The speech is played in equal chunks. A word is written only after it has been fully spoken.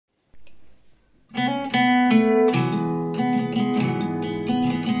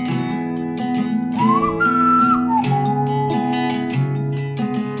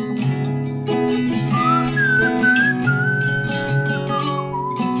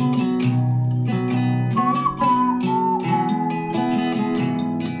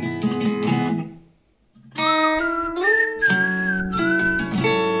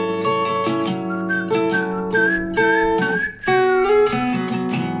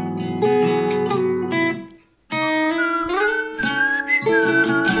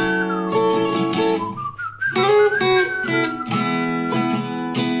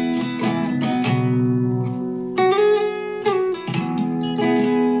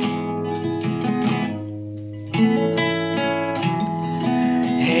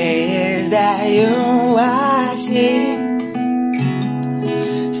at you I see,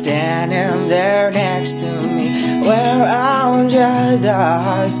 standing there next to me, where I'm just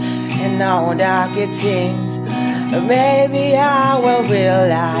dust and how dark it seems. Maybe I will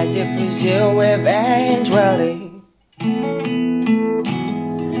realize it was you eventually.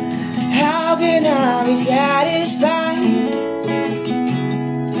 How can I be satisfied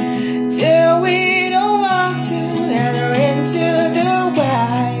till we don't walk together into the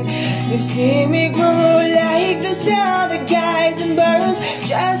wild? You've seen me grow like the sun that guides and burns,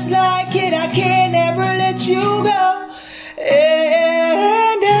 just like it, I can't ever let you go.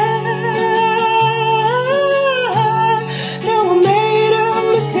 And I know I made up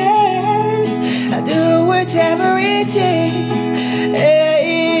mistakes, I do whatever it takes,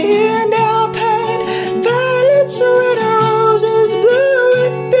 and I'll paint violets red and roses blue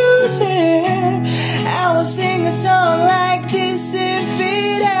if you say I will sing a song like this if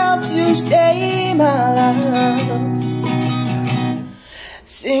it helps you stay, my love.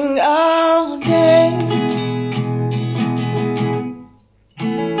 Sing all day.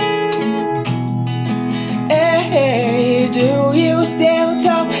 Hey, do you still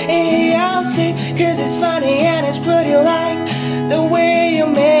talk in your sleep? 'Cause it's funny and it's pretty like the way you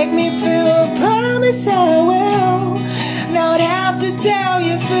make me feel. Promise I will not have to tell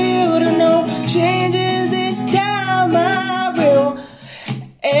you for you to know. Changes this time I will.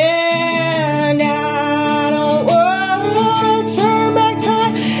 And I don't wanna turn back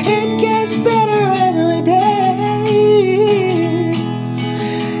time, it gets better every day.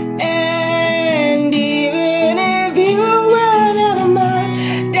 And even if you run out of mine,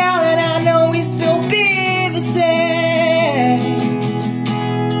 darling, I know we still be the same.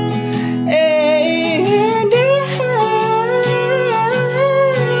 And I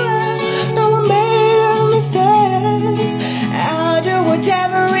know I made up mistakes, I'll do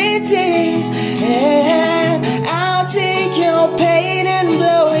whatever it takes, and I'll take your pain and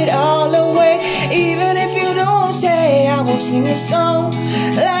blow it all away. Even if you don't say, I will sing a song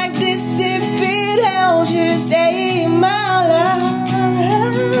like this if it helps you stay, my love.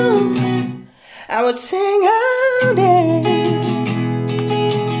 I will sing all day.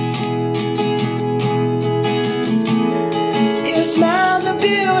 Your smiles are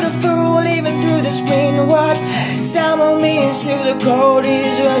beautiful, even through the screen. What summer means through the cold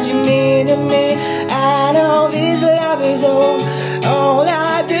is what you mean to me. I know this love is old, all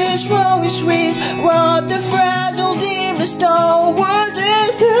I this rose trees. What the fragile deep the stone was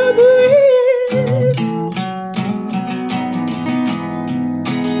just a breeze.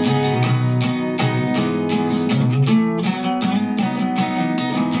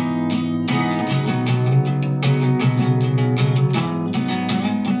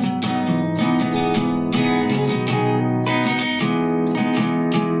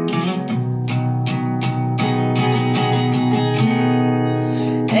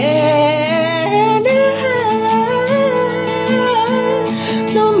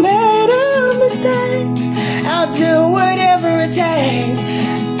 I'll do whatever it takes,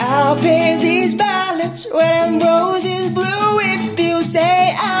 I'll paint these violets red and roses blue if you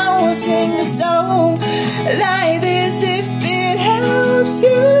say I will sing a song like this if it helps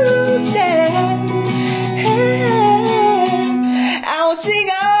you stay. I will sing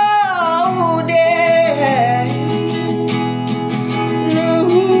all day. No,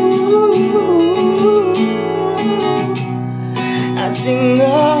 I'll sing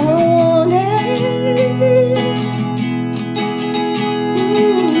all